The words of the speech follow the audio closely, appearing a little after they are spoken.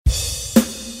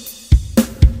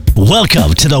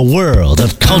Welcome to the world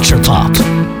of Culture Pop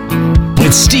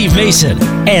with Steve Mason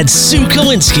and Sue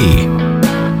Kalinsky.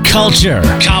 Culture,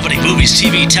 comedy, movies,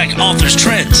 TV, tech, authors,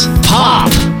 trends,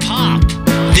 pop.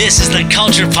 This is the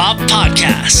Culture Pop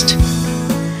Podcast.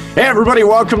 Hey, everybody.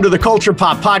 Welcome to the Culture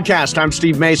Pop Podcast. I'm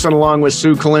Steve Mason along with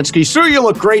Sue Kalinsky. Sue, you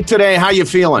look great today. How you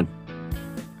feeling?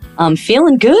 I'm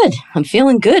feeling good. I'm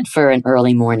feeling good for an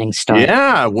early morning start.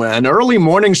 Yeah, an early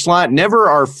morning slot, never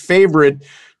our favorite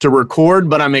to record,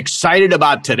 but I'm excited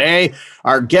about today.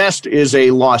 Our guest is a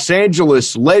Los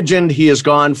Angeles legend. He has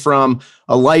gone from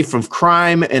a life of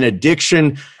crime and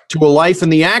addiction to a life in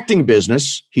the acting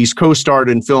business. He's co-starred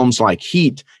in films like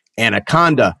Heat,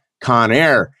 Anaconda, Con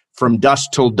Air, From Dusk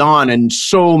Till Dawn, and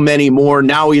so many more.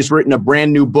 Now he's written a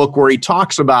brand new book where he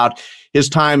talks about his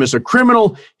time as a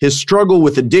criminal, his struggle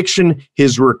with addiction,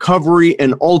 his recovery,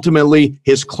 and ultimately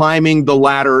his climbing the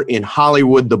ladder in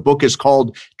Hollywood. The book is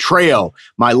called Trejo,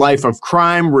 My Life of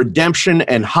Crime, Redemption,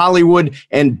 and Hollywood.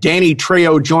 And Danny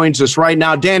Trejo joins us right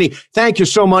now. Danny, thank you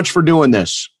so much for doing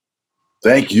this.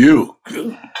 Thank you.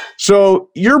 So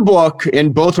your book,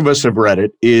 and both of us have read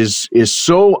it, is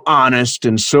so honest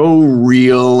and so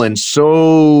real and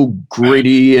so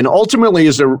gritty and ultimately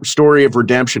is a story of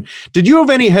redemption. Did you have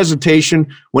any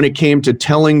hesitation when it came to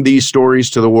telling these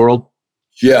stories to the world?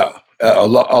 Yeah, a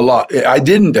lot. I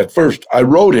didn't at first. I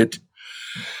wrote it,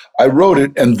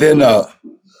 and then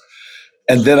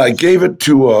I gave it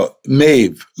to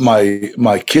Maeve,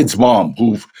 my kid's mom,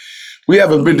 who we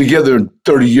haven't been together in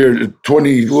 30 years,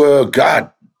 20. Well,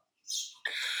 God.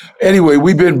 Anyway,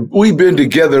 we've been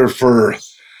together for,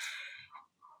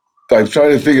 I'm trying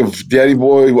to think of Daddy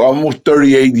Boy, almost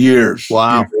 38 years.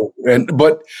 Wow. You know?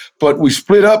 But we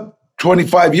split up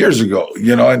 25 years ago,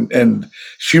 you know, and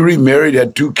she remarried,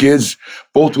 had two kids,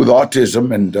 both with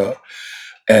autism,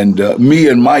 and me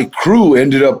and my crew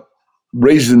ended up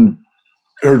raising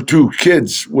her two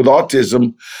kids with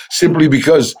autism simply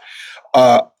because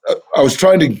I was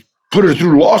trying to put her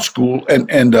through law school,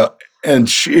 and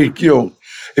she, you know,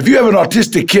 if you have an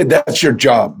autistic kid, that's your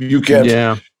job. You can't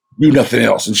do nothing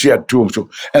else. And she had two of them.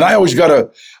 And I always got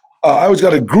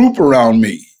a group around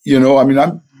me. You know, I mean,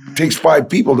 it takes 5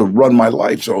 people to run my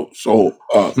life. I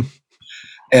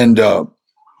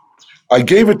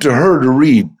gave it to her to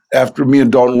read after me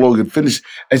and Dalton Logan finished.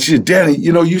 And she said, Danny,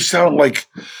 you know, you sound like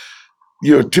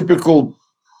you're a typical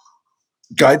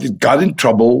guy that got in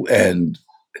trouble and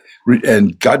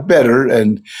got better,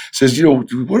 and says, you know,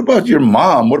 what about your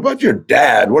mom? What about your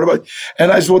dad? What about?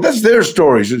 And I said, well, that's their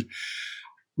story.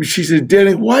 She said,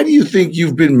 Danny, why do you think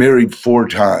you've been married 4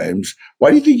 times?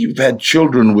 Why do you think you've had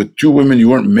children with 2 women you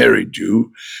weren't married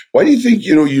to? Why do you think,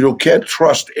 you know, you can't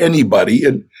trust anybody?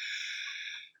 And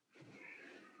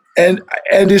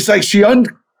it's like she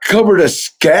uncovered a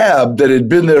scab that had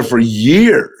been there for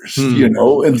years, you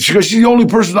know, and because she's the only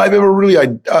person I've ever really,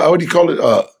 what do you call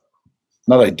it?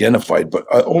 Not identified, but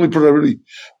only person I really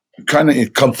kind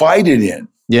of confided in.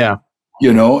 Yeah.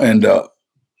 You know,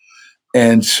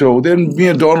 and so then me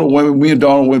and Donald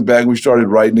went back and we started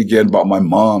writing again about my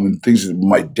mom and things that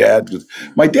my dad, because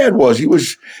my dad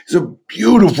he's a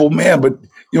beautiful man, but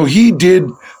you know, he did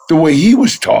the way he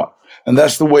was taught. And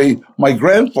that's the way my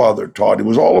grandfather taught. It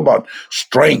was all about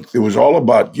strength. It was all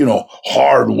about, you know,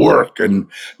 hard work, and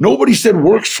nobody said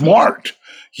work smart.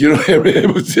 You know,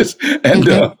 it was just,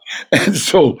 and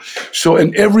so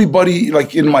everybody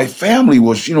like in my family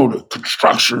was, you know, the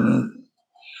construction,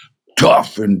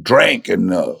 tough and drank, and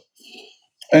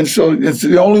so it's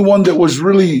the only one that was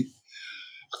really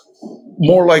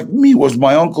more like me was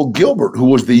my Uncle Gilbert, who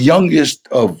was the youngest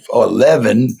of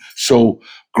 11. So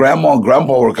Grandma and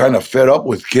Grandpa were kind of fed up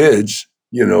with kids,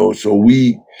 you know, so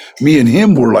me and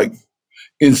him were like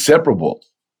inseparable.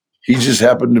 He just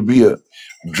happened to be a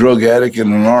drug addict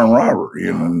and an armed robber,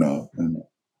 you know,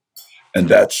 and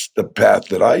that's the path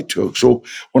that I took. So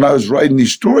when I was writing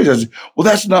these stories, I said, well,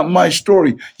 that's not my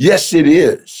story. Yes, it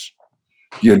is.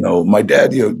 You know, my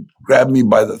dad, you know, grabbed me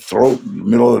by the throat in the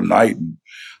middle of the night and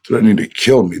threatening to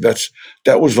kill me.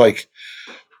 That was like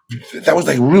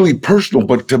really personal,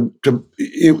 but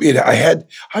I had,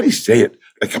 how do you say it?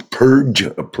 Like a purge.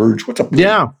 What's a purge?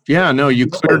 Yeah. No, you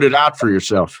cleared it out for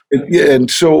yourself. And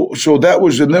so that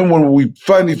was, and then when we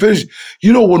finally finished,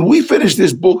 you know, when we finished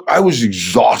this book, I was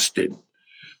exhausted.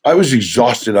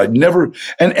 I'd never,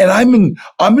 and I'm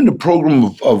in the program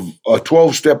of a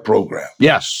 12-step program.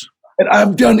 Yes. And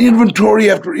I've done inventory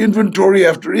after inventory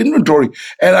after inventory,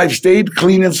 and I've stayed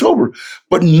clean and sober,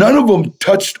 but none of them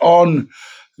touched on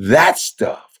that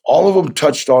stuff. All of them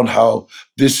touched on how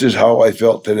this is how I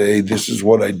felt today. This is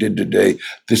what I did today.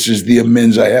 This is the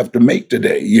amends I have to make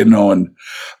today, you know. And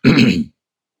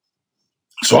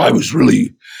so I was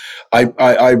really,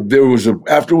 there was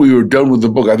after we were done with the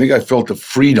book, I think I felt a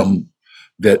freedom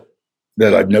that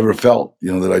I've never felt,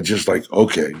 that I just like,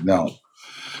 okay, now,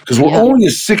 because we're only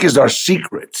as sick as our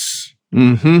secrets.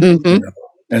 Mm-hmm. Mm-hmm.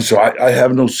 And so I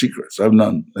have no secrets. I have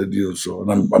none. So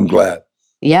and I'm glad.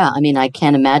 Yeah, I mean, I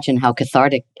can't imagine how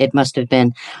cathartic it must have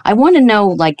been. I want to know,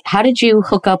 like, how did you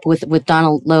hook up with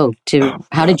Donald Logue?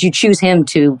 How did you choose him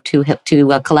to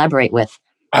collaborate with?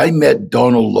 I met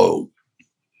Donald Logue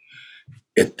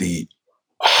at the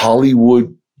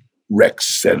Hollywood Rec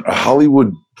Center.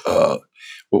 Hollywood, what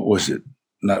was it?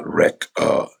 Not Rec.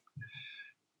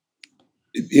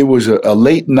 It was a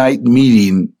late night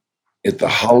meeting at the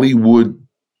Hollywood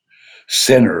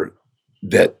Center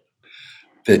that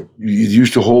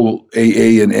used to hold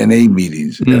AA and NA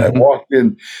meetings. Mm-hmm. And I walked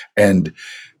in, and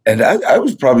I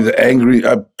was probably the angry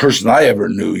person I ever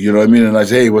knew, you know what I mean? And I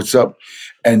said, hey, what's up?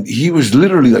 And he was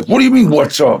literally like, what do you mean,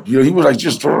 what's up? He was like,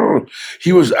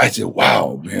 I said,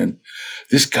 wow, man,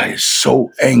 this guy is so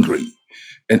angry.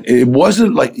 And it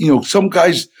wasn't like, some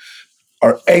guys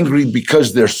are angry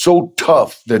because they're so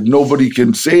tough that nobody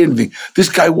can say anything. This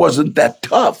guy wasn't that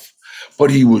tough, but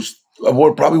he was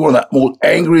probably one of the most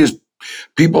angriest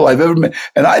people I've ever met.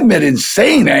 And I met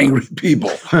insane angry people.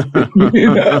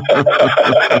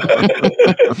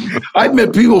 I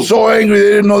met people so angry they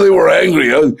didn't know they were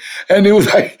angry. And it was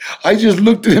like, I just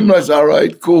looked at him and I said, all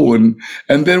right, cool. And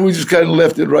then we just kind of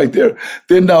left it right there.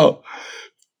 Then now,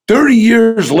 30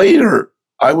 years later,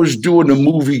 I was doing a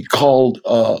movie called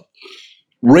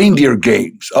Reindeer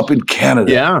Games up in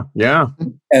Canada. Yeah.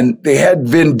 And they had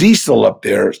Vin Diesel up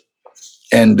there.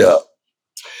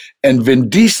 And Vin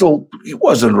Diesel, he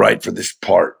wasn't right for this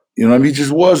part. He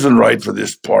just wasn't right for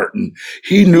this part. And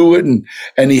he knew it.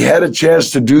 And he had a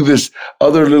chance to do this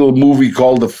other little movie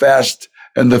called The Fast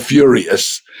and the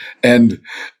Furious. And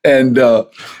he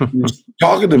was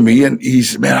talking to me, and he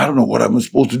said, man, I don't know what I'm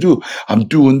supposed to do. I'm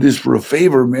doing this for a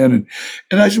favor, man.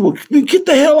 And I said, well, get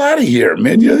the hell out of here,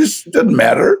 man. This doesn't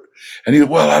matter. And he said,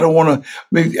 well, I don't want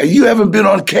to. You haven't been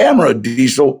on camera,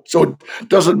 Diesel, so it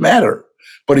doesn't matter.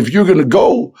 But if you're going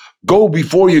to go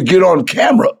before you get on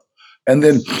camera. And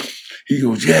then he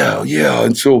goes, yeah.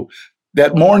 And so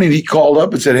that morning he called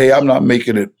up and said, hey, I'm not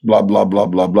making it, blah, blah, blah,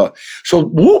 blah, blah.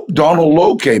 So Donald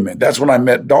Logue came in. That's when I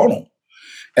met Donald.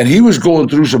 And he was going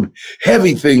through some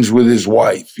heavy things with his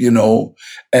wife,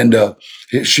 and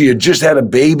she had just had a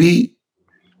baby,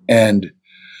 and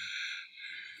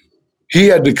he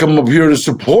had to come up here to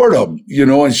support him,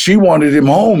 and she wanted him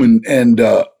home. And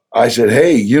I said,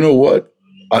 hey, you know what?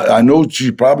 I know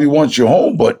she probably wants you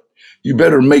home, but you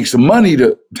better make some money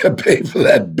to pay for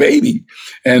that baby.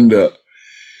 And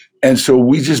so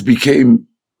we just became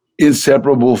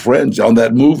inseparable friends on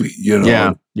that movie,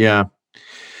 Yeah.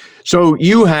 So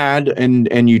you had,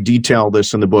 and you detail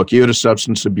this in the book, you had a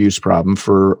substance abuse problem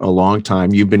for a long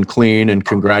time. You've been clean, and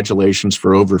congratulations,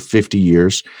 for over 50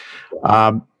 years.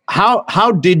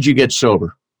 How did you get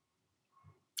sober?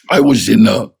 I was see,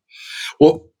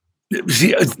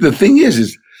 the thing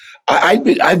is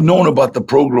I've known about the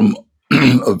program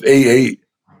of AA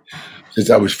since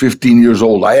I was 15 years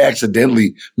old. I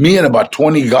accidentally, me and about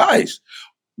 20 guys,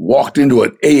 walked into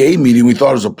an AA meeting. We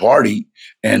thought it was a party,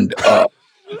 and I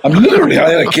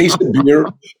had a case of beer,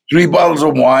 3 bottles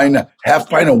of wine, half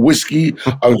pint of whiskey.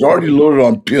 I was already loaded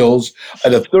on pills. I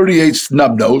had a 38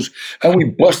 snub nose, and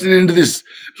we busted into this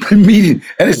meeting,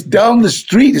 and it's down the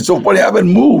street. It's so funny. I haven't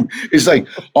moved. It's like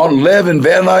on Lev and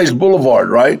Van Nuys Boulevard,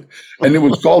 right? And it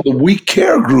was called the We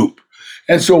Care Group.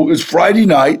 And so it's Friday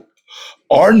night,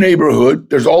 our neighborhood,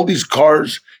 there's all these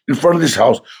cars in front of this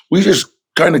house. We just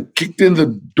kind of kicked in the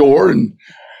door and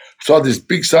saw this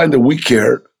big sign that we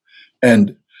care.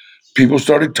 And people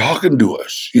started talking to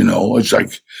us, It's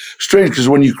like strange, because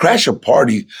when you crash a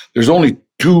party, there's only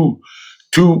two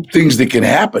things that can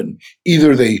happen.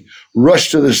 Either they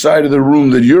rush to the side of the room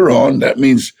that you're on, that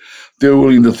means they're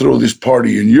willing to throw this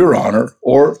party in your honor,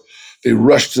 or they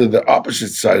rush to the opposite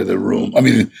side of the room. I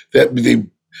mean, that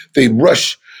they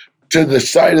rush to the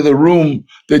side of the room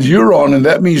that you're on, and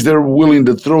that means they're willing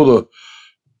to throw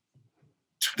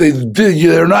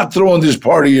they're not throwing this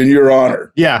party in your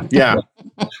honor. Yeah.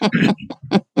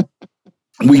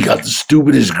 We got the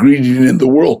stupidest greeting in the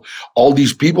world. All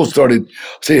these people started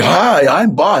saying, hi,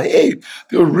 I'm Bob. Hey,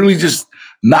 they were really just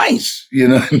nice,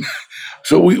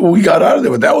 So we got out of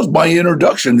there. But that was my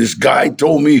introduction. This guy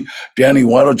told me, Danny,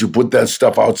 why don't you put that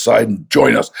stuff outside and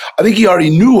join us? I think he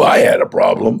already knew I had a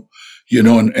problem,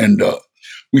 and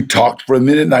we talked for a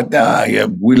minute,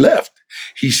 and we left.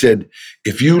 He said,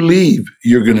 if you leave,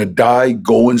 you're going to die,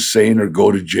 go insane, or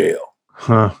go to jail.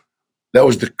 Huh. That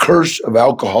was the curse of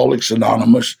Alcoholics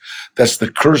Anonymous. That's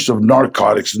the curse of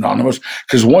Narcotics Anonymous.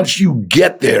 Because once you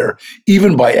get there,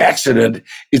 even by accident,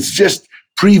 it's just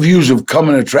previews of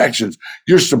coming attractions.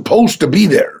 You're supposed to be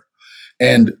there.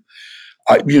 And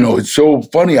it's so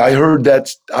funny. I heard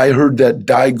that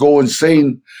die go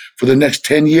insane for the next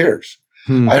 10 years.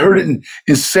 I heard it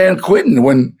in San Quentin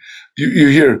when you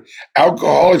hear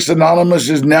Alcoholics Anonymous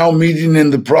is now meeting in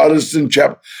the Protestant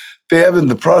chapel. They have in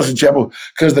the Protestant chapel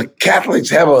because the Catholics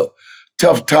have a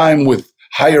tough time with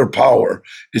higher power.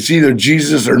 It's either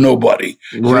Jesus or nobody.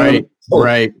 Right,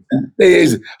 right.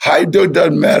 It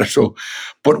doesn't matter. So,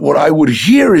 but what I would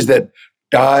hear is that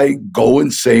die, go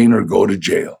insane, or go to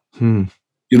jail.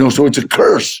 So it's a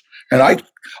curse. And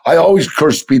I always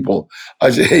curse people. I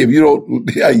say, hey, if you don't,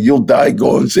 you'll die,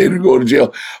 go insane, or go to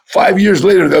jail. 5 years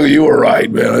later, they'll go, you were right,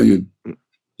 man.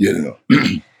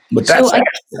 But that's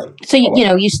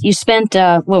you spent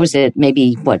what was it,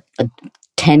 maybe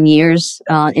 10 years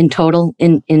in total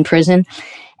in prison.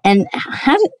 And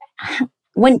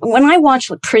when I watch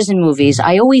prison movies,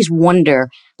 I always wonder,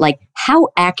 like, how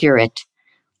accurate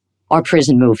are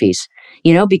prison movies?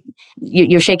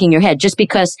 You're shaking your head just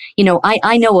because,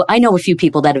 I know a few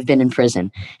people that have been in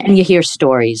prison, and you hear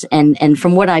stories, and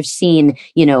from what I've seen,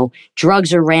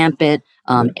 drugs are rampant.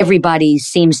 Everybody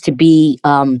seems to be,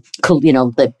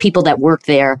 the people that work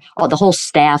there, the whole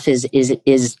staff is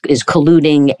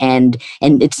colluding, and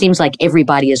it seems like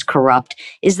everybody is corrupt.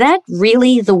 Is that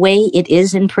really the way it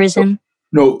is in prison?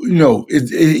 No,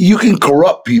 you can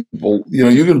corrupt people.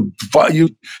 You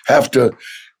have to.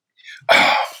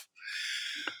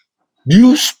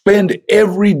 You spend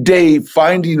every day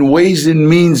finding ways and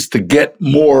means to get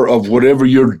more of whatever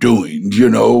you're doing,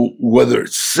 whether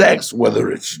it's sex,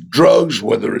 whether it's drugs,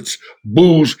 whether it's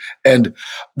booze. And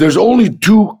there's only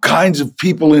two kinds of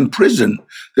people in prison.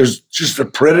 There's just a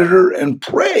predator and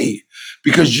prey,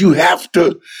 because you have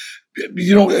to,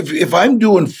 if I'm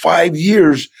doing 5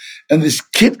 years and this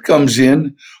kid comes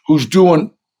in who's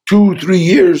doing 2-3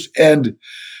 years and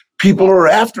people are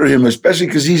after him, especially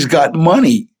because he's got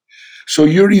money. So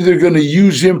you're either going to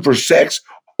use him for sex,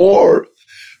 or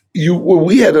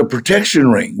we had a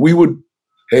protection ring. We would,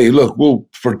 hey, look, we'll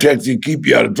protect you, keep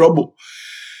you out of trouble.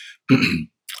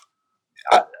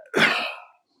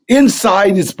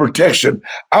 Inside it's protection.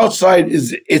 Outside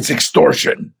it's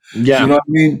extortion. Yeah. You know what I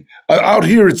mean? Out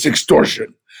here it's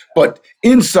extortion. But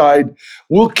inside,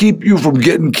 we'll keep you from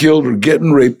getting killed or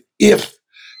getting raped if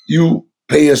you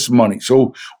pay us money.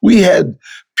 So we had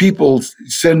people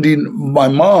sending my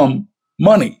mom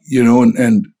money,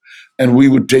 and we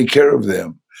would take care of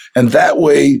them. And that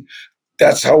way,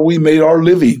 that's how we made our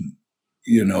living.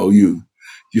 You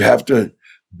have to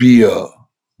be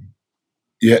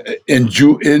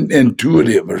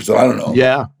intuitive, or so, I don't know.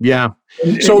 Yeah.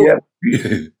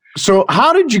 So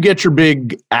how did you get your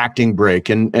big acting break,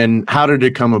 and how did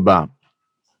it come about?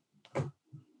 I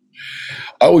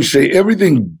always say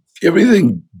everything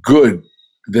good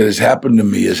that has happened to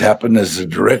me has happened as a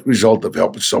direct result of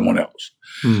helping someone else.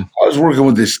 I was working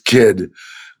with this kid.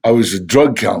 I was a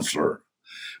drug counselor.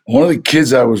 One of the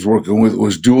kids I was working with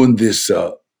was doing this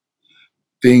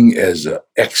thing as an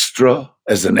extra.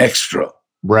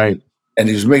 Right. And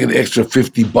he was making the extra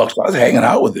 $50. I was hanging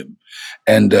out with him.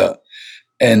 And the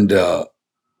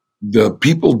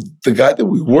guy that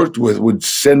we worked with would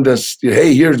send us,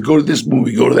 hey, here, go to this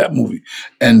movie, go to that movie.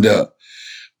 And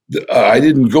I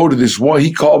didn't go to this one.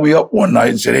 He called me up one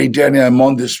night and said, hey, Danny, I'm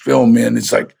on this film, man.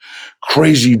 It's like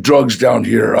crazy drugs down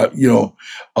here.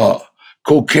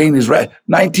 Cocaine is right.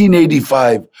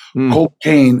 1985,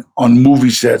 cocaine on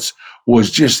movie sets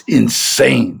was just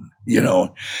insane,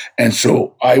 And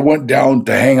so I went down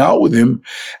to hang out with him.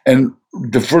 And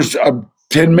the first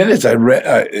 10 minutes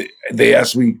they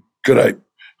asked me, do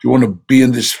you want to be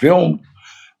in this film?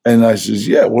 And I says,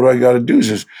 yeah, what do I got to do? He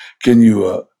says, can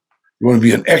you want to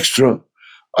be an extra?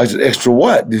 I said, extra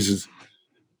what? He says,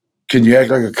 can you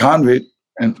act like a convict?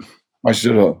 And I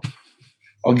said,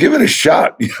 I'll give it a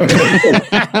shot.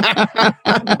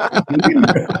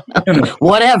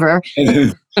 Whatever.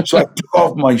 So I took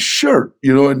off my shirt,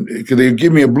 and because they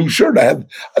give me a blue shirt. I had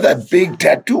that big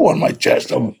tattoo on my chest.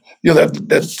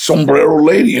 That sombrero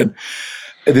lady. And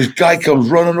this guy comes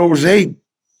running over and says, hey,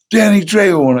 Danny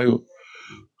Trejo. And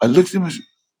I looked at him and said,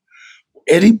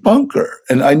 Eddie Bunker.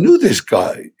 And I knew this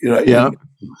guy. Yeah.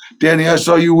 Danny, I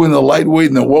saw you win the lightweight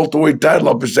and the welterweight title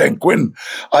up in San Quentin.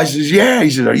 I says, yeah. He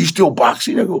said, are you still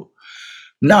boxing? I go,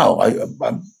 no,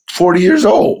 I'm 40 years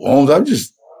old. Holmes. I'm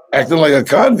just acting like a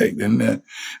convict. And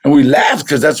we laughed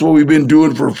because that's what we've been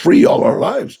doing for free all our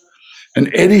lives.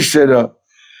 And Eddie said,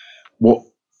 well,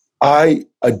 I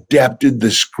adapted the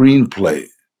screenplay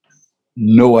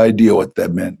no idea what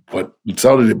that meant, but it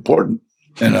sounded important.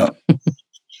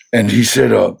 And he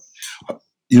said,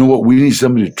 you know what? We need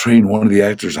somebody to train one of the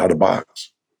actors how to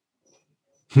box.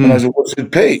 And I said, what's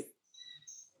it pay?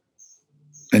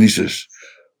 And he says,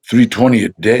 $320 a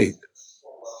day.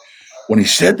 When he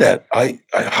said that, I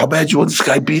how bad you want this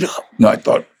guy beat up? No, I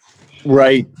thought,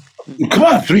 right. Come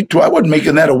on, I wasn't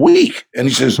making that a week. And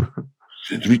he says,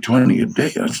 $320 a day.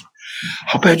 I said,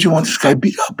 how bad you want this guy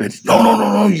beat up? And,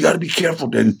 no, you got to be careful,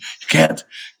 Dan. You can't,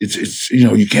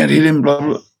 you can't hit him, blah,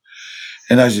 blah.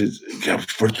 And I said, yeah,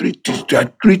 for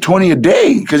 $320 a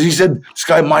day, because he said, this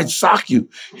guy might sock you.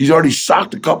 He's already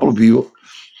socked a couple of people.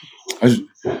 I said,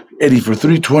 Eddie, for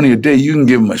 $320 a day, you can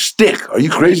give him a stick. Are you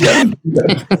crazy? I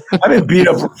didn't beat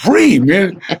up for free,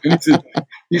 man. And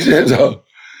he said,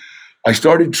 I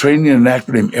started training an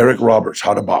actor named Eric Roberts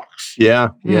how to box. Yeah.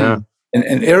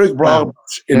 And Eric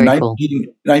Roberts in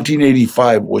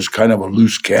 1985 was kind of a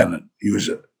loose cannon. He was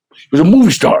a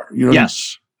movie star.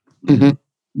 Yes. Mm-hmm.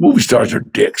 Movie stars are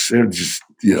dicks. They're just,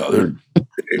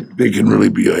 they can really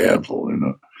be a handful,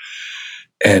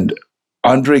 And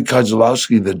Andrei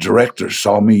Kozlowski, the director,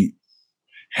 saw me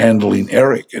handling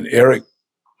Eric, and Eric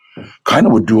kind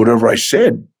of would do whatever I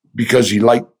said because he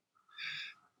wanted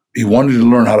to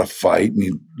learn how to fight, and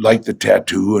he liked the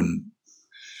tattoo, and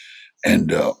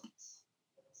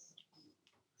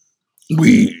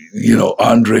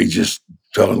Andrei just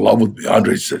fell in love with me.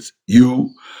 Andrei says, "You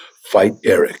fight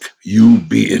Eric, you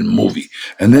be in movie."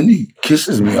 And then he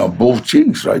kisses me on both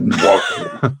cheeks, right? And walks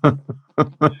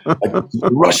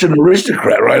like Russian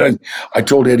aristocrat, right? I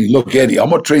told Eddie, look, Eddie, I'm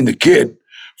going to train the kid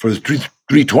for the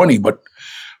 320, but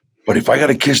if I got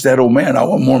to kiss that old man, I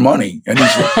want more money. And he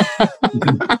said,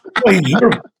 well, he's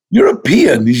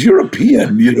European. He's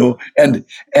European, and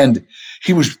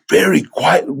he was very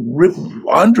quiet.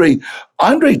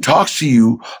 Andrei talks to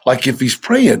you like if he's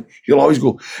praying. He'll always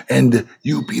go, and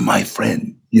you be my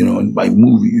friend, in my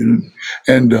movie,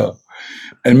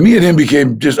 and me and him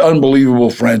became just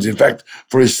unbelievable friends. In fact,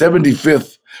 for his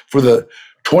 75th, for the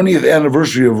 20th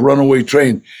anniversary of Runaway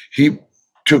Train, he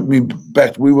took me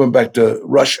back. We went back to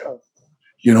Russia,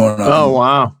 and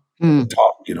wow.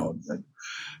 Talk,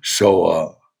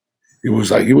 So it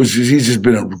was like he's just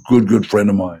been a good friend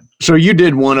of mine. So you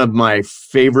did one of my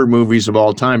favorite movies of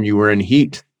all time. You were in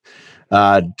Heat,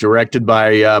 directed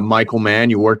by Michael Mann.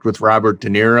 You worked with Robert De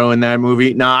Niro in that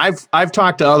movie. Now, I've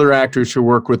talked to other actors who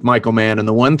work with Michael Mann, and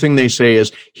the one thing they say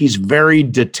is he's very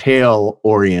detail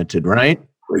oriented, right?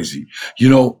 Crazy.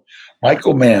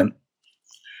 Michael Mann,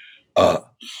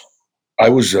 I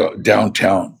was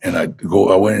downtown, and I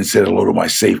went and said hello to my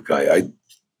safe guy.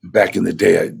 Back in the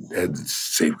day, I had the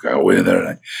safe guy. I went in there,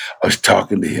 and I was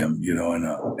talking to him,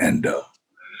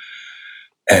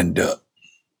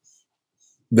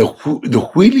 the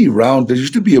wheelie round, there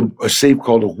used to be a safe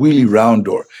called a wheelie round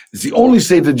door. It's the only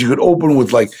safe that you could open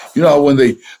with, like, how when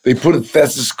they put a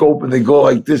stethoscope and they go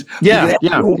like this. Yeah.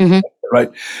 Mm-hmm. Right.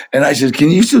 And I said,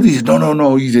 can you still do this?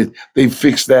 No. He said, they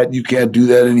fixed that. You can't do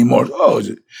that anymore. Oh, is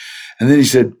it? And then he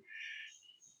said,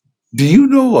 do you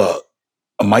know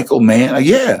a Michael Mann?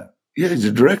 Yeah, he's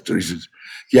a director. He says,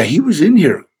 yeah, he was in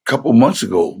here a couple months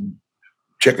ago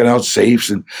checking out safes,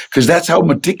 and because that's how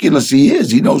meticulous he is.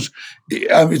 He knows.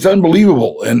 It's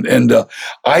unbelievable. And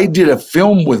I did a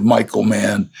film with Michael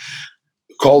Mann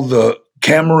called the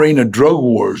Camarena Drug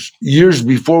Wars years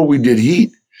before we did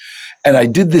Heat, and I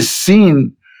did this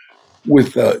scene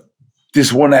with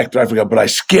this one actor I forgot, but I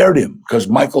scared him because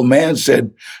Michael Mann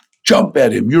said, "Jump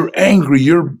at him. You're angry.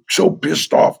 You're so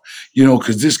pissed off,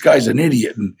 because this guy's an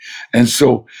idiot." And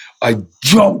so I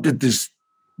jumped at this.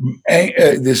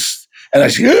 And I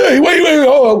said, "Hey, wait,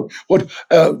 what?"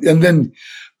 And then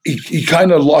he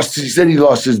kind of lost. He said he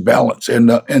lost his balance,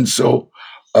 and so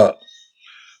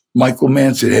Michael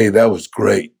Mann said, "Hey, that was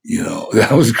great.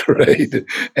 That was great."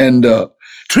 And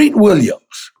Treat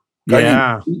Williams,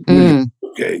 yeah,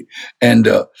 okay. And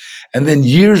then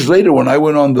years later, when I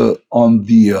went on the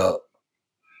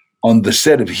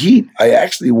set of Heat, I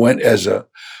actually went as a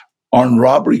armed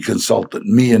robbery consultant.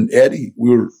 Me and Eddie, we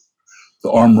were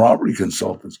the armed robbery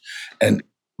consultants. And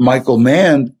Michael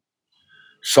Mann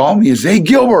saw me and said, "Hey,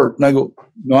 Gilbert." And I go,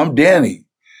 "No, I'm Danny."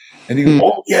 And he goes,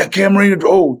 "Oh, yeah, Camarena.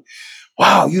 Oh,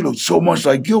 wow, you look so much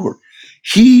like Gilbert."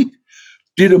 He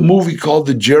did a movie called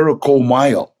The Jericho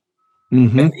Mile.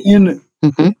 Mm-hmm. And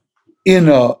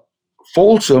in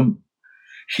Folsom,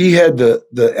 he had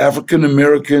the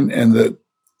African-American and the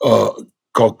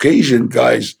Caucasian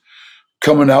guys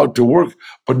coming out to work,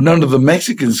 but none of the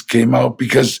Mexicans came out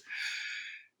because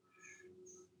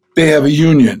they have a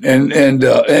union,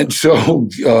 and so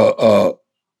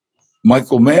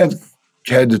Michael Mann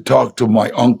had to talk to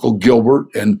my uncle Gilbert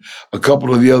and a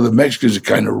couple of the other Mexicans that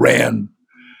kind of ran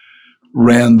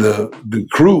the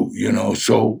crew, you know.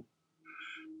 So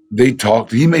they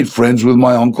talked. He made friends with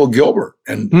my uncle Gilbert,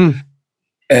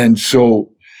 and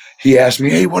so he asked me,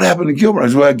 "Hey, what happened to Gilbert?" I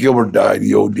said, "Well, Gilbert died.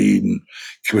 He OD'd, and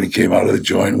when he came out of the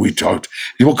joint, we talked."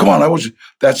 He said, "Well, come on,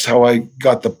 that's how I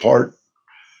got the part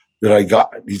that I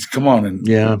got." He said, "Come on,"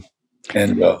 and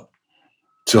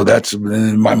so that's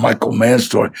my Michael Mann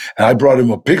story. And I brought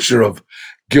him a picture of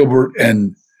Gilbert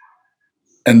and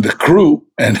the crew,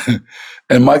 and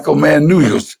Michael Mann knew. He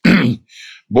goes,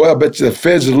 "Boy, I bet you the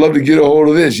feds would love to get a hold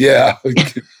of this." Yeah.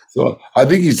 So I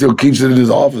think he still keeps it in his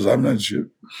office. I'm not sure.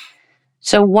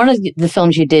 So one of the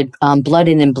films you did, Blood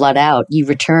In and Blood Out, you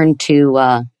returned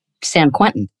to San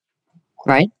Quentin,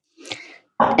 right?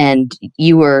 And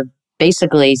you were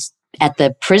basically at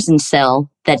the prison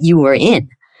cell that you were in.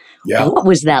 Yeah. What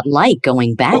was that like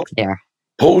going back there?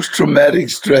 Post-traumatic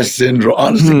stress syndrome.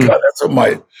 Honestly, God, that's what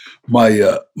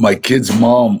my kid's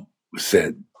mom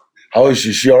said. "How is she?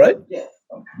 Is she all right?" "Yeah."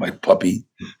 "My puppy."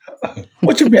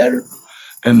 "What's your matter?"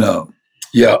 And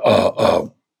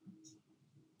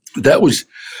that was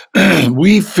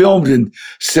we filmed in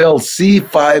cell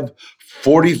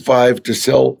C545 to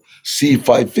cell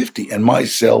C550, and my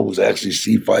cell was actually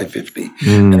C550.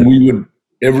 And we would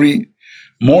every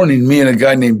morning, me and a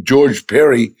guy named George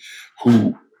Perry,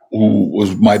 who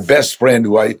was my best friend,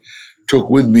 who I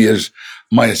took with me as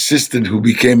my assistant, who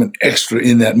became an extra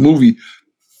in that movie.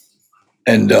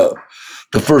 And the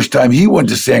first time he went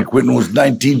to San Quentin was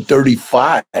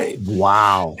 1935.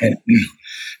 Wow.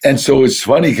 And so it's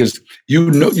funny because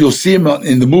you'll see him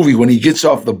in the movie when he gets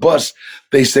off the bus.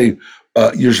 They say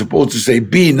you're supposed to say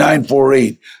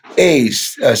B948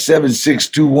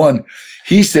 A7621.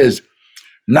 He says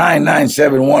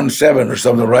 99717 or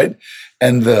something, right?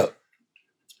 And the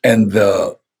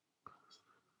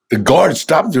guard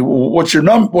stopped. "What's your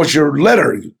number? What's your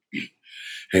letter?"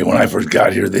 "Hey, when I first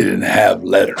got here, they didn't have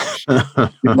letters."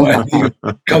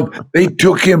 They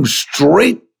took him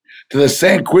straight to the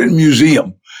San Quentin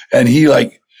Museum, and he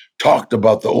talked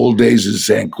about the old days in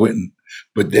San Quentin.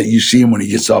 But that you see him when he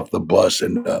gets off the bus,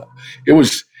 and it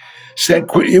was San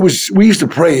Quentin. We used to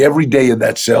pray every day in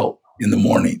that cell in the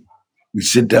morning. We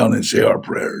sit down and say our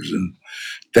prayers and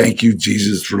thank you,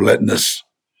 Jesus, for letting us,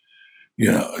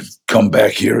 come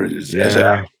back here.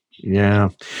 Yeah.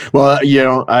 Well,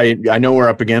 I know we're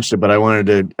up against it, but I wanted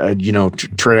to,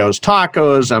 Trejo's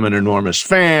Tacos. I'm an enormous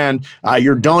fan.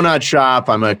 Your donut shop.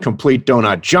 I'm a complete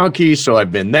donut junkie, so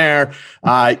I've been there.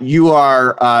 You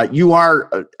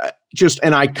are just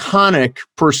an iconic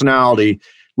personality,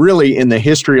 really, in the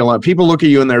history of people. Look at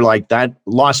you and they're like, that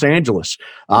Los Angeles.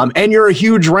 And you're a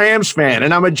huge Rams fan,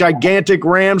 and I'm a gigantic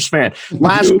Rams fan.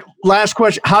 Last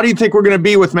question. How do you think we're going to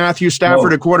be with Matthew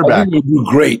Stafford at quarterback? I think we'll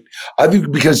do great. I think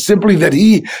because simply that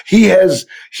he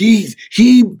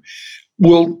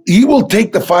will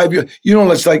take the 5 year,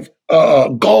 it's like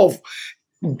golf.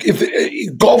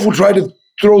 If golf will try to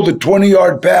throw the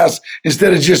 20-yard pass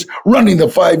instead of just running the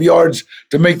 5 yards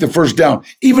to make the first down.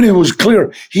 Even if it was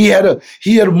clear, he had a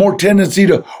more tendency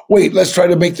to wait. Let's try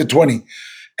to make the 20,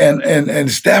 and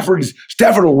Stafford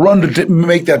will run to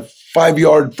make that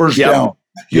 5-yard first down.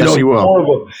 He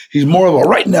will. He's more of a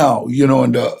right now,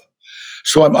 and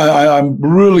so I'm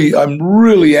really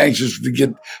anxious to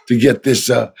get this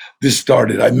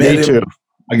started. I met him. Too.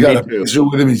 I got a picture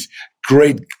with him. He's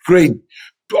great,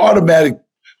 automatic.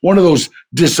 One of those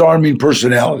disarming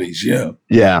personalities,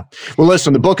 Yeah. Well,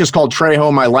 listen, the book is called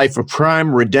Trejo, My Life of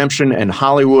Crime, Redemption, and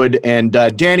Hollywood. And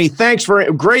Danny, thanks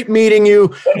great meeting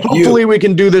you. Hopefully we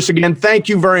can do this again. Thank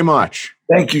you very much.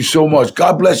 Thank you so much.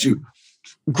 God bless you.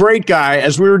 Great guy.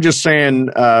 As we were just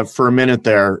saying for a minute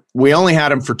there, we only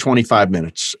had him for 25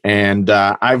 minutes. And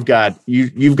I've got,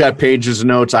 you've got pages of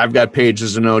notes. I've got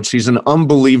pages of notes. He's an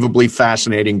unbelievably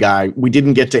fascinating guy. We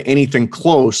didn't get to anything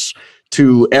close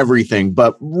to everything,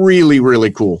 but really, really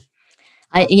cool.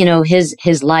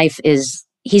 His life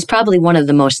he's probably one of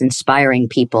the most inspiring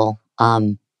people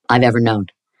I've ever known.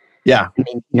 Yeah. I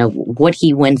mean, what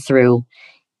he went through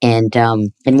and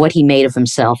what he made of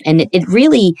himself. And it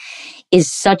really is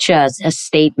such a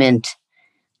statement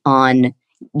on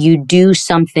you do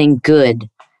something good,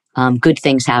 good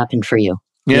things happen for you,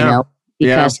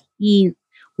 because he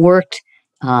worked,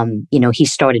 he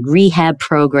started rehab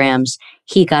programs.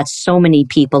 He got so many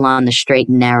people on the straight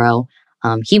and narrow.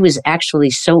 He was actually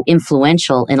so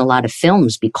influential in a lot of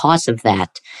films because of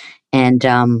that. And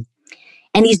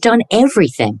he's done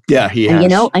everything. Yeah, he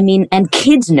has. And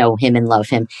kids know him and love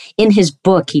him. In his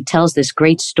book, he tells this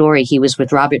great story. He was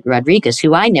with Robert Rodriguez,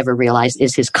 who I never realized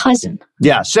is his cousin.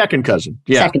 Yeah, second cousin.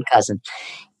 Yeah. Second cousin.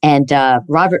 And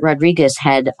Robert Rodriguez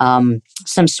had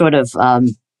some sort of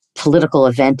political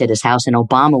event at his house, and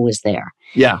Obama was there.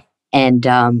 Yeah. And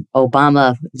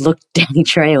Obama looked at Danny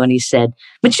Trejo and he said,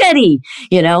 "Machete,"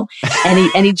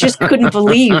 and he just couldn't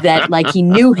believe that, like, he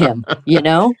knew him,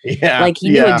 Yeah. like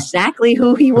he knew exactly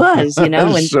who he was, That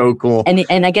is and so cool.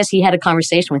 And I guess he had a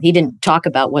conversation with. He didn't talk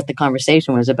about what the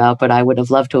conversation was about, but I would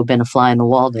have loved to have been a fly on the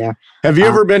wall there. Have you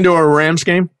ever been to a Rams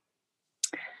game?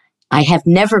 I have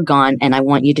never gone, and I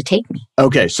want you to take me.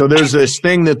 Okay, so there's this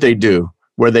thing that they do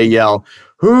where they yell,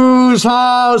 "Whose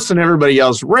house?" and everybody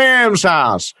yells, "Rams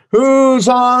house." "Whose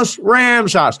house?"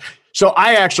 "Rams house." So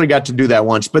I actually got to do that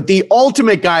once, but the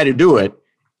ultimate guy to do it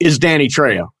is Danny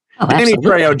Trejo. Oh, Danny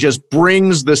absolutely. Trejo just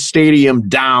brings the stadium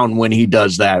down when he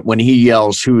does that, when he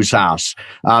yells, "Whose house?"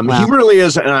 Wow. He really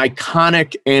is an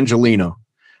iconic Angelino.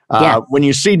 When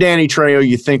you see Danny Trejo,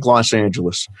 you think Los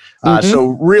Angeles.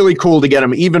 So really cool to get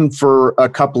him, even for a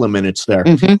couple of minutes there.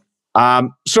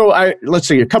 Let's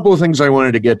see, a couple of things I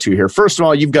wanted to get to here. First of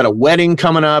all, you've got a wedding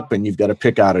coming up, and you've got to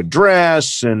pick out a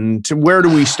dress. And where do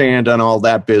we stand on all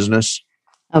that business?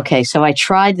 Okay, so I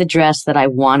tried the dress that I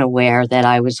want to wear that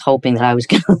I was hoping that I was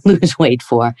going to lose weight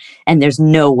for, and there's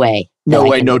no way.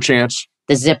 No chance.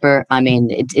 The zipper, I mean,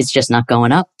 it's just not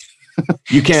going up.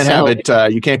 You can't have it.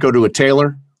 You can't go to a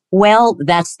tailor. Well,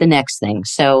 that's the next thing.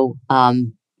 So,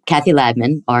 Kathy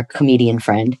Ladman, our comedian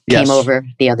friend, came over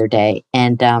the other day,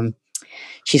 and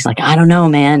she's like, "I don't know,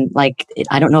 man. Like,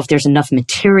 I don't know if there's enough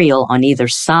material on either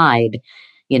side,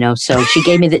 So she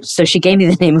gave me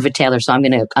the name of a tailor. So I'm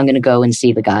gonna go and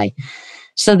see the guy.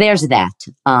 So there's that.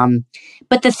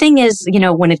 But the thing is,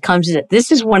 when it comes to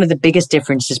this, is one of the biggest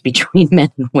differences between men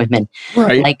and women.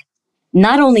 Right. Like,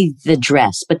 not only the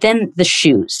dress, but then the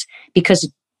shoes, because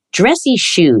dressy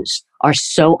shoes are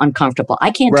so uncomfortable.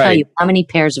 I can't tell you how many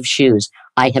pairs of shoes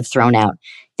I have thrown out.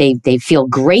 They feel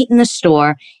great in the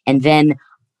store, and then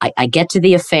I get to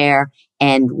the affair,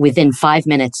 and within 5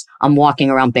 minutes, I'm walking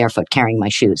around barefoot carrying my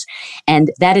shoes. And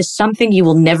that is something you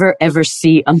will never, ever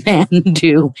see a man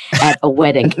do at a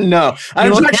wedding. No, I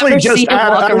was actually just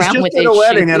at a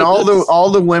wedding, and all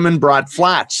the women brought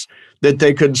flats that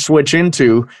they could switch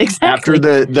into after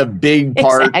the big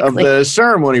part of the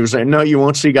ceremony. Was like, no, you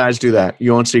won't see guys do that.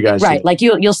 You won't see guys right. Like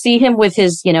you'll see him with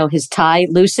his his tie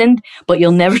loosened, but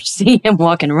you'll never see him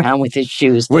walking around with his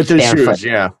shoes barefoot. Shoes.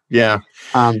 Yeah. Yeah.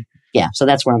 So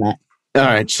that's where I'm at. All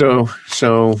right. So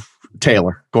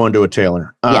tailor, going to a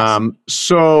tailor. Yes.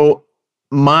 So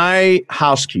my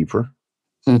housekeeper,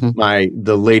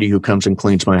 the lady who comes and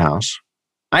cleans my house.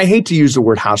 I hate to use the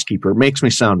word housekeeper. It makes me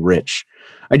sound rich.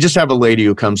 I just have a lady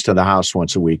who comes to the house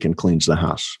once a week and cleans the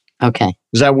house. Okay.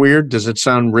 Is that weird? Does it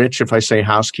sound rich if I say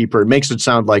housekeeper? It makes it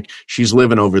sound like she's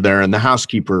living over there, and the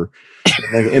housekeeper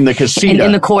in the casita.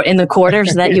 in the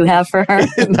quarters that you have for her?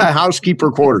 In the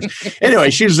housekeeper quarters. Anyway,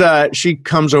 she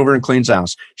comes over and cleans the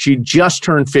house. She just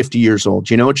turned 50 years old.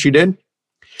 You know what she did?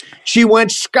 She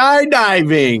went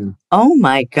skydiving. Oh,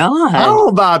 my God. How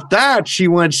about that? She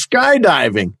went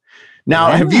skydiving.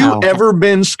 Now, have you ever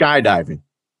been skydiving?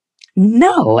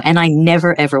 No, and I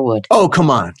never ever would. Oh, come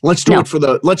on. Let's do it for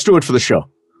the show.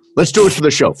 Let's do it for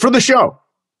the show. For the show.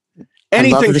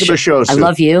 Anything for the show. I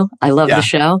love you. I love the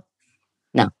show.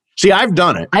 No. See, I've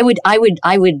done it. I would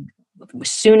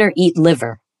sooner eat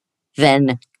liver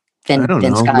than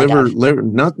skydiving. Liver,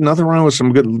 nothing wrong with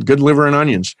some good liver and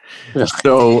onions. Ugh.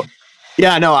 So,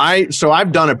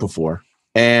 I've done it before,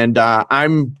 and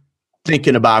I'm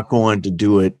thinking about going to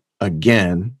do it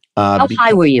again. How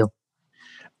high were you?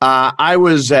 I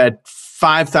was at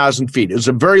 5,000 feet. It was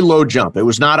a very low jump. It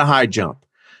was not a high jump.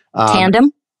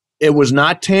 Tandem? It was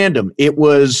not tandem. It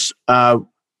was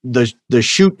the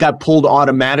chute got pulled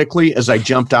automatically as I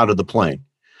jumped out of the plane.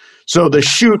 So the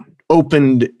chute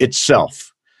opened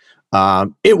itself.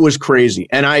 It was crazy.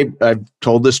 And I've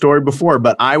told this story before,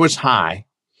 but I was high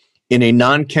in a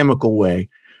non-chemical way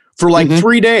for like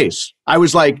 3 days. I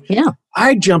was like,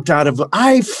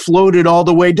 I floated all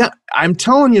the way down. I'm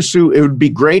telling you, Sue, it would be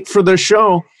great for the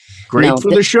show.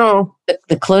 The show.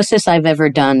 The closest I've ever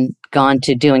gone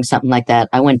to doing something like that,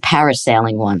 I went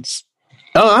parasailing once.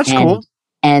 Oh, that's cool.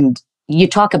 And you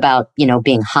talk about,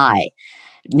 being high,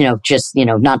 not,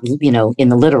 in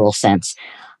the literal sense.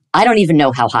 I don't even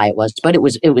know how high it was, but it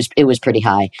was pretty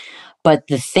high. But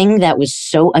the thing that was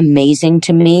so amazing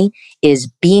to me is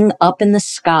being up in the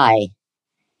sky.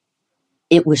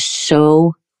 It was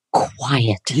so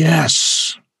quiet.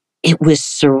 Yes. It was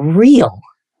surreal.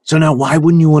 So now why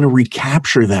wouldn't you want to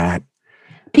recapture that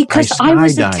Because I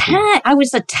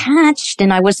was attached,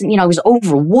 and I wasn't, I was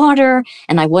over water,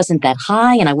 and I wasn't that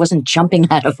high, and I wasn't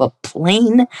jumping out of a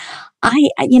plane.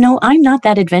 I'm not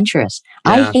that adventurous.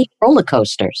 Yeah. I hate roller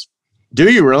coasters.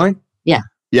 Do you really? Yeah.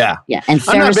 Yeah. Yeah. And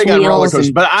I'm not Ferris big on roller wheels.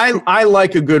 coasters, but I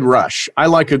like a good rush. I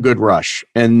like a good rush.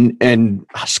 And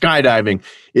skydiving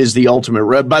is the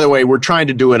ultimate. By the way, we're trying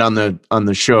to do it on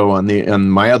the show, on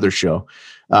my other show.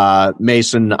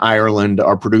 Mason, Ireland,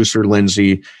 our producer,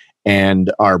 Lindsay,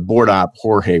 and our board op,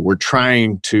 Jorge. We're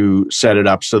trying to set it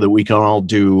up so that we can all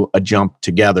do a jump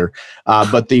together.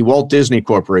 But the Walt Disney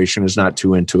Corporation is not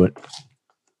too into it.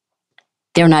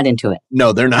 They're not into it.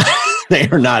 No, they're not. They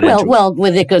are not into it. Well,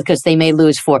 with it, because they may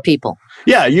lose 4 people.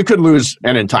 Yeah, you could lose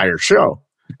an entire show.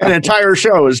 An entire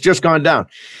show has just gone down.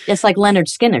 It's like Leonard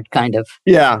Skinner, kind of.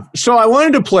 Yeah. So I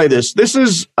wanted to play this. This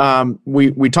is,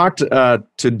 we talked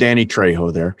to Danny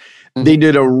Trejo there. Mm-hmm. They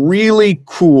did a really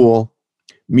cool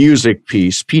music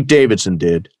piece, Pete Davidson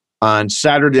did, on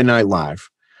Saturday Night Live.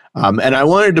 And I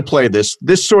wanted to play this.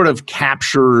 This sort of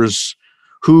captures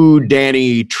who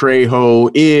Danny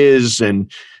Trejo is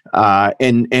and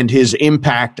his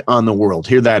impact on the world.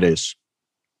 Here that is.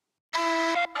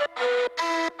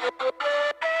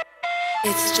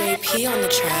 It's JP on the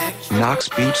track. Knox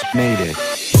Beats made it.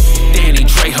 Danny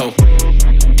Trejo.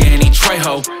 Danny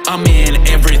Trejo. I'm in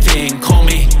everything. Call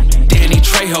me Danny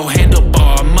Trejo.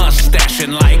 Handlebar, mustache,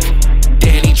 and like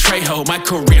Danny Trejo. My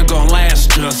career gon' last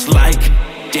just like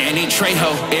Danny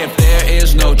Trejo. If there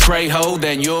is no Trejo,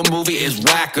 then your movie is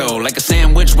wacko. Like a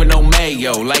sandwich with no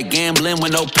mayo. Like gambling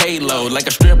with no payload. Like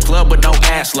a strip club with no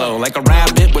ass low. Like a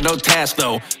rabbit with no task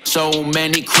though. So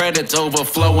many credits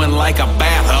overflowing like a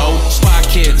bath hoe. Spy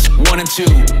Kids 1 and 2,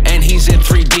 and he's in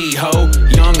 3D ho.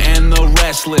 Young and the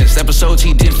Restless, episodes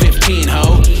he did 15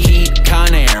 ho. Heat,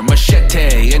 Con Air,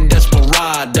 Machete, and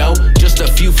Desperado. Just a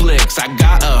few flicks, I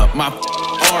got up my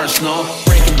arsenal.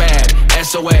 Breaking Bad,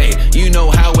 SOA, you know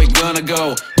how it gonna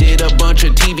go. Did a bunch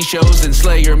of TV shows and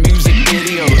Slayer music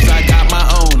videos. I got my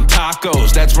own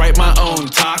tacos, that's right, my own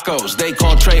tacos. They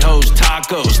call Trejo's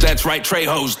tacos, that's right,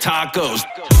 Trejo's tacos.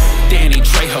 Danny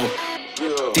Trejo,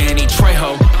 Danny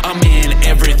Trejo, I'm in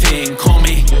everything. Call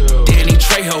me Danny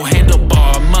Trejo,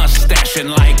 handlebar, mustache, and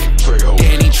like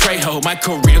Danny Trejo. My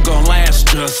career gon' last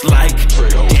just like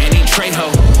Danny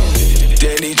Trejo.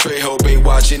 Danny Trejo, been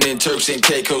watching in Turks and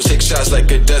Caicos. 6 shots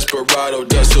like a desperado,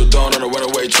 dust till dawn on a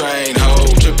runaway train. Ho,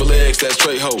 triple X, that's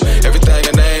Trejo. Everything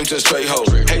I name just Trejo.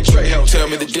 Hey Trejo, tell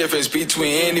me the difference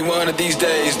between any one of these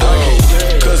days,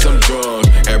 though. Cause I'm drunk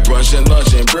at brunch and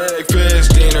lunch and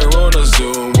breakfast, dinner on a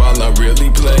Zoom while I'm really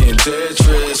playing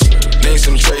Tetris. Name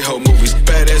some Trejo movies,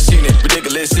 badass unit,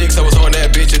 ridiculous 6. I was on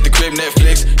that bitch at the crib,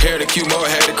 Netflix. Hair to Q more,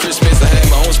 had a Christmas. I had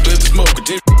my own split to smoke.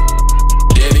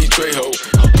 Danny Trejo,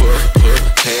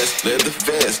 pants, leather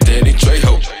vest, Danny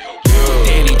Trejo. Yeah.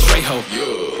 Danny Trejo.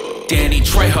 Yeah. Danny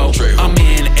Trejo. I'm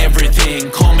in everything.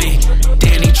 Call me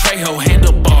Danny Trejo.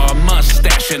 Handlebar,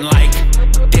 mustache, and like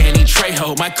Danny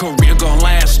Trejo. My career gon'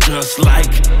 last just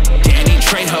like Danny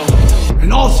Trejo.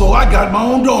 And also, I got my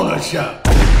own donut shop.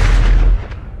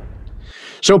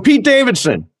 So Pete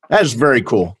Davidson, that's very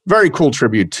cool. Very cool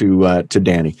tribute to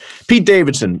Danny. Pete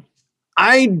Davidson.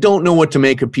 I don't know what to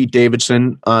make of Pete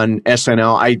Davidson on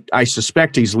SNL. I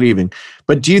suspect he's leaving.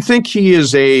 But do you think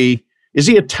is he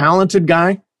a talented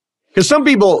guy? Because some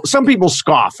people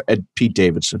scoff at Pete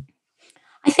Davidson.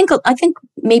 I think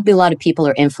maybe a lot of people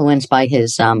are influenced by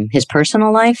his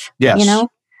personal life. Yes.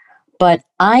 But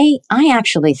I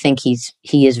actually think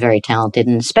he is very talented,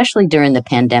 and especially during the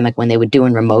pandemic when they were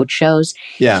doing remote shows,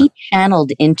 he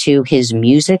channeled into his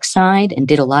music side and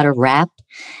did a lot of rap.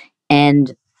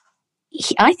 And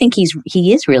I think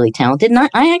he is really talented, and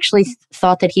I actually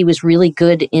thought that he was really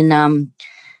good in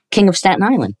King of Staten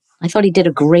Island. I thought he did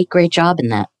a great job in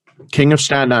that. King of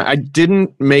Staten Island. I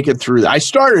didn't make it through. I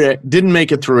started it, didn't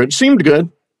make it through. It seemed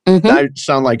good. Mm-hmm. I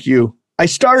sound like you. I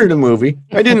started a movie.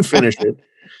 I didn't finish it.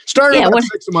 Started about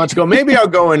 6 months ago. Maybe I'll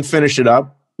go and finish it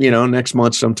up, next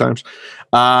month sometimes.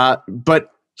 But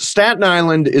Staten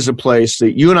Island is a place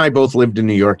that you and I both lived in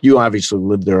New York. You obviously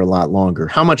lived there a lot longer.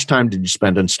 How much time did you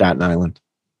spend on Staten Island?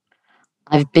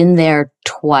 I've been there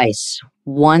twice.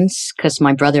 Once because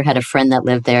my brother had a friend that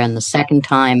lived there, and the second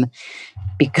time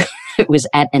because it was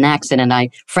at an accident.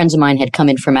 Friends of mine had come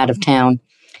in from out of town,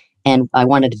 and I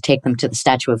wanted to take them to the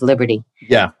Statue of Liberty.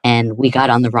 Yeah. And we got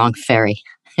on the wrong ferry.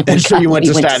 And so you went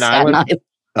to Staten Island?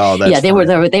 Oh, that's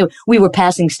funny. We were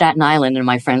passing Staten Island, and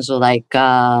my friends were like,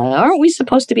 aren't we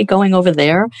supposed to be going over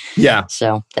there? Yeah.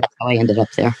 So that's how I ended up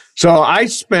there. So I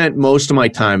spent most of my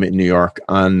time in New York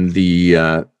on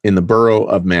the in the borough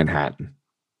of Manhattan.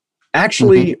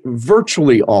 Actually,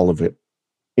 virtually all of it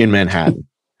in Manhattan.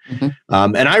 And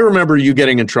I remember you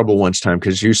getting in trouble once time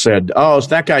because you said, oh,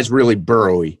 that guy's really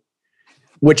burrowy,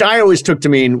 which I always took to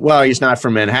mean, well, he's not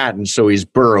from Manhattan, so he's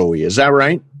burrowy. Is that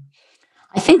right?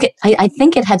 I think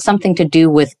it had something to do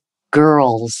with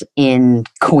girls in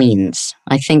Queens.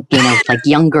 I think, like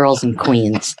young girls in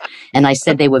Queens. And I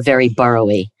said they were very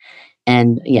burrowy.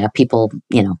 And yeah, people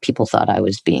thought I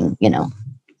was being, I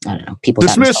don't know, people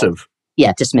dismissive.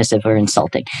 Dismissive or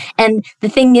insulting. And the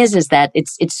thing is that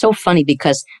it's so funny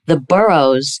because the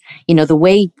boroughs, the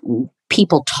way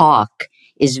people talk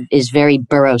is very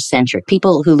borough-centric.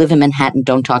 People who live in Manhattan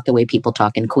don't talk the way people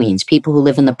talk in Queens. People who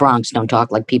live in the Bronx don't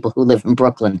talk like people who live in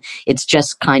Brooklyn. It's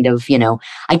just kind of,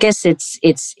 I guess it's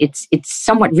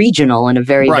somewhat regional in a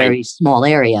very, very small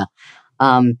area.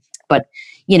 But,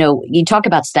 you talk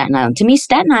about Staten Island. To me,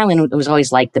 Staten Island was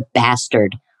always like the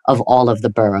bastard of all of the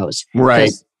boroughs.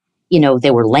 Right.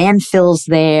 There were landfills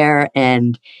there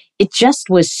and it just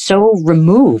was so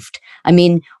removed. I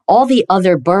mean, all the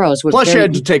other boroughs were. Plus, you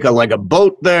had to take a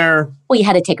boat there. Well, you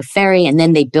had to take a ferry, and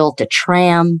then they built a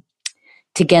tram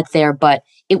to get there. But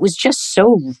it was just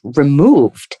so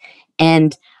removed,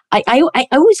 and I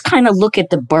always kind of look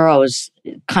at the boroughs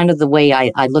kind of the way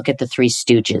I look at the Three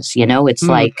Stooges. It's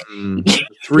like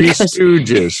Three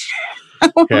Stooges.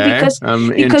 Okay.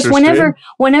 because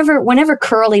whenever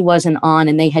Curly wasn't on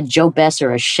and they had Joe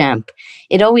Besser or Shemp,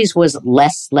 it always was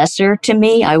lesser to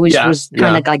me. I always was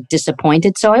kind of like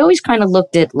disappointed. So I always kind of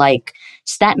looked at like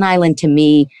Staten Island to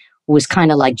me was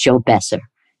kind of like Joe Besser,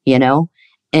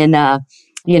 and I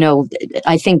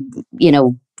think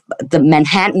the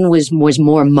Manhattan was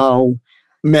more Mo.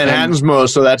 Manhattan's Mo,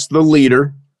 so that's the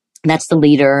leader. That's the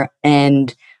leader,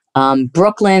 and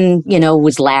Brooklyn,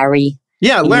 was Larry.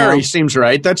 Yeah, Larry seems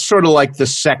right. That's sort of like the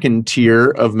second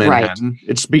tier of Manhattan. Right.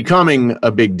 It's becoming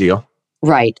a big deal.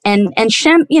 Right. And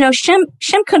Shem, Shem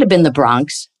could have been the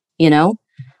Bronx, What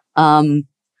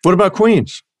about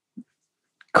Queens?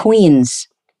 Queens.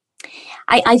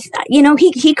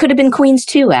 He could have been Queens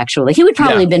too, actually. He would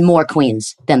probably have been more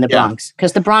Queens than the Bronx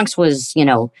because the Bronx was,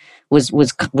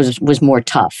 was more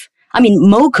tough. I mean,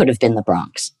 Mo could have been the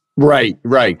Bronx. Right,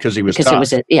 because he was tough.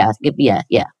 Because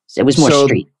it was more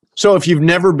street. So if you've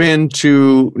never been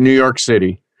to New York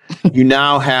City, you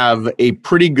now have a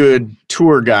pretty good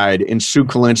tour guide in Sue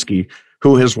Kalinsky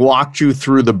who has walked you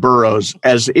through the boroughs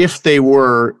as if they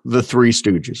were the Three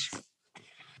Stooges.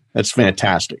 That's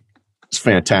fantastic. It's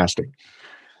fantastic.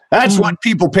 That's what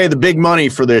people pay the big money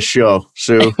for this show,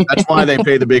 Sue. That's why they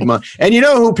pay the big money. And you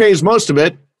know who pays most of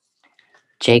it?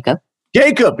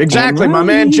 Jacob, exactly. My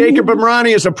man Jacob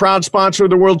Emrani is a proud sponsor of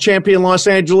the world champion Los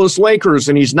Angeles Lakers.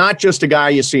 And he's not just a guy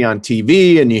you see on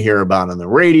TV and you hear about on the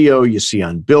radio, you see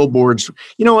on billboards.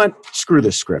 You know what? Screw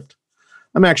this script.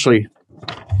 I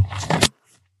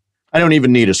don't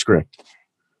even need a script.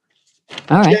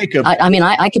 All right. Jacob.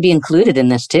 I could be included in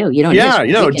this too.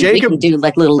 Jacob. We can do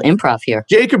like little improv here.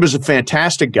 Jacob is a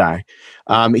fantastic guy.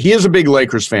 He is a big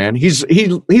Lakers fan. He's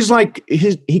like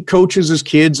he coaches his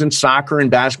kids in soccer and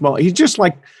basketball. He's just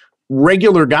like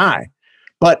regular guy,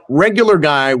 but regular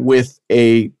guy with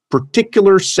a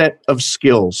particular set of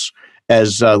skills,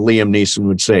 as Liam Neeson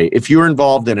would say. If you're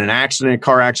involved in an accident,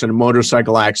 car accident,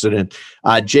 motorcycle accident,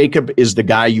 Jacob is the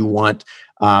guy you want.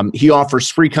 He offers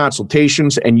free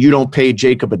consultations, and you don't pay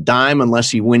Jacob a dime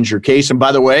unless he wins your case. And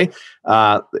by the way,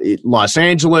 Los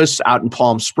Angeles, out in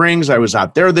Palm Springs, I was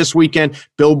out there this weekend,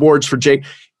 billboards for Jake.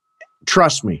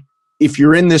 Trust me, if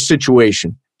you're in this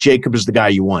situation, Jacob is the guy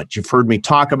you want. You've heard me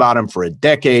talk about him for a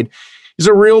decade. He's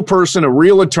a real person, a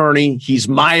real attorney. He's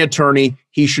my attorney.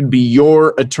 He should be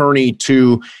your attorney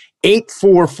to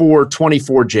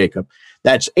 844-24-JACOB.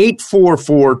 That's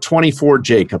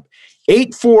 844-24-JACOB.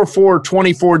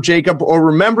 844-24-JACOB, or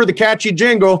remember the catchy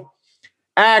jingle,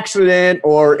 accident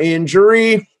or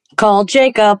injury. Call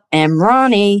Jacob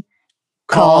Emrani.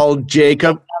 Call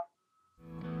Jacob.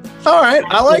 All right,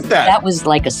 I like that. That was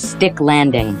like a stick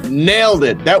landing. Nailed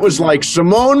it. That was like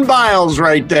Simone Biles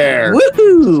right there.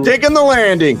 Woohoo! Sticking the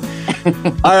landing.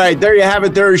 All right, there you have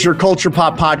it. There is your Culture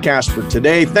Pop podcast for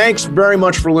today. Thanks very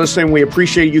much for listening. We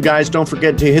appreciate you guys. Don't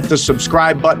forget to hit the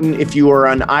subscribe button if you are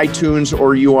on iTunes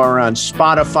or you are on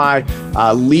Spotify.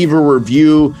 Leave a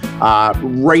review,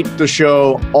 rate the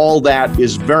show. All that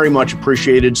is very much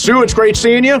appreciated. Sue, it's great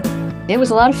seeing you. It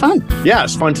was a lot of fun. Yeah,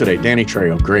 it's fun today. Danny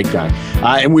Trejo, great guy.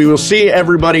 And we will see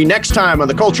everybody next time on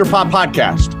the Culture Pop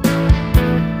Podcast.